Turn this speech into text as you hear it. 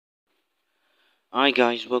Hi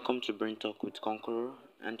guys, welcome to Brain Talk with Conqueror,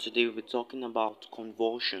 and today we're talking about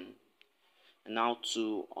convulsion and how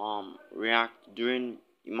to react during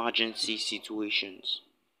emergency situations.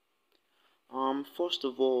 First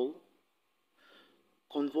of all,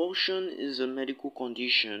 convulsion is a medical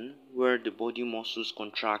condition where the body muscles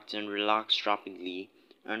contract and relax rapidly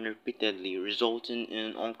and repeatedly, resulting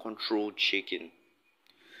in uncontrolled shaking.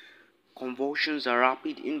 Convulsions are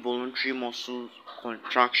rapid involuntary muscle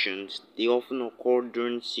contractions. They often occur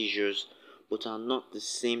during seizures but are not the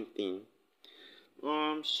same thing.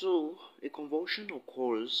 So a convulsion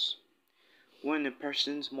occurs when a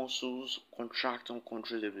person's muscles contract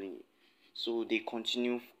uncontrollably. So they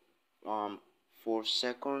continue for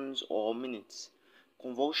seconds or minutes.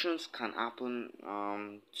 Convulsions can happen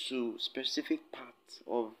to specific parts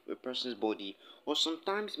of a person's body, or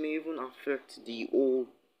sometimes may even affect the whole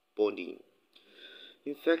body.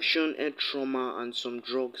 Infection, head trauma, and some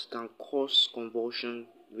drugs can cause convulsion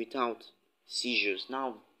without seizures.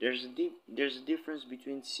 Now, there's a difference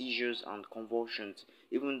between seizures and convulsions,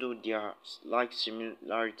 even though there are slight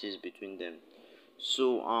similarities between them.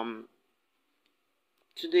 So,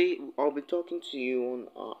 today I'll be talking to you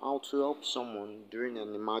on how to help someone during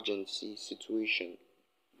an emergency situation.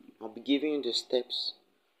 I'll be giving you the steps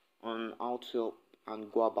on how to help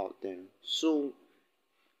and go about them. So,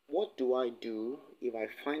 what do I do if I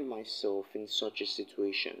find myself in such a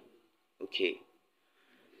situation? Okay,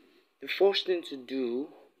 the first thing to do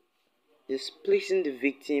is placing the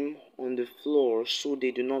victim on the floor so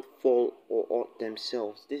they do not fall or hurt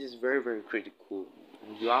themselves. This is very, very critical.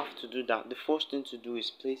 You have to do that. The first thing to do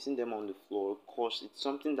is placing them on the floor because it's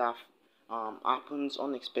something that happens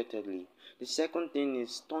unexpectedly. The second thing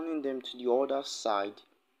is turning them to the other side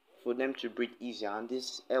for them to breathe easier, and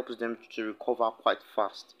this helps them to recover quite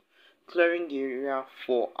fast. Clearing the area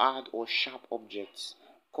for hard or sharp objects,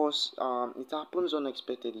 because it happens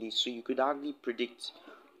unexpectedly, so you could hardly predict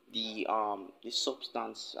the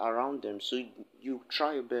substance around them. So you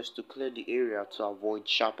try your best to clear the area to avoid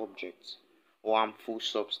sharp objects or harmful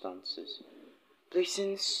substances.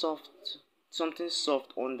 Placing something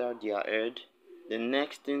soft under their head. The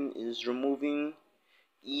next thing is removing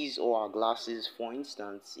his or her glasses, for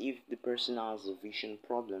instance, if the person has a vision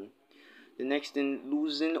problem. The next thing,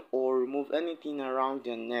 loosen or remove anything around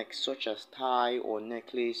their neck, such as tie or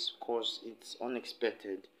necklace, because it's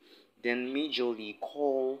unexpected. Then majorly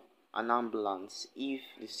call an ambulance if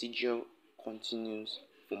the seizure continues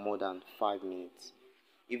for more than 5 minutes.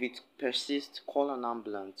 If it persists, call an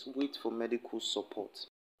ambulance. Wait for medical support.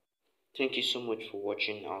 Thank you so much for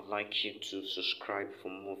watching. I'd like you to subscribe for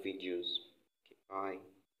more videos. Okay, bye.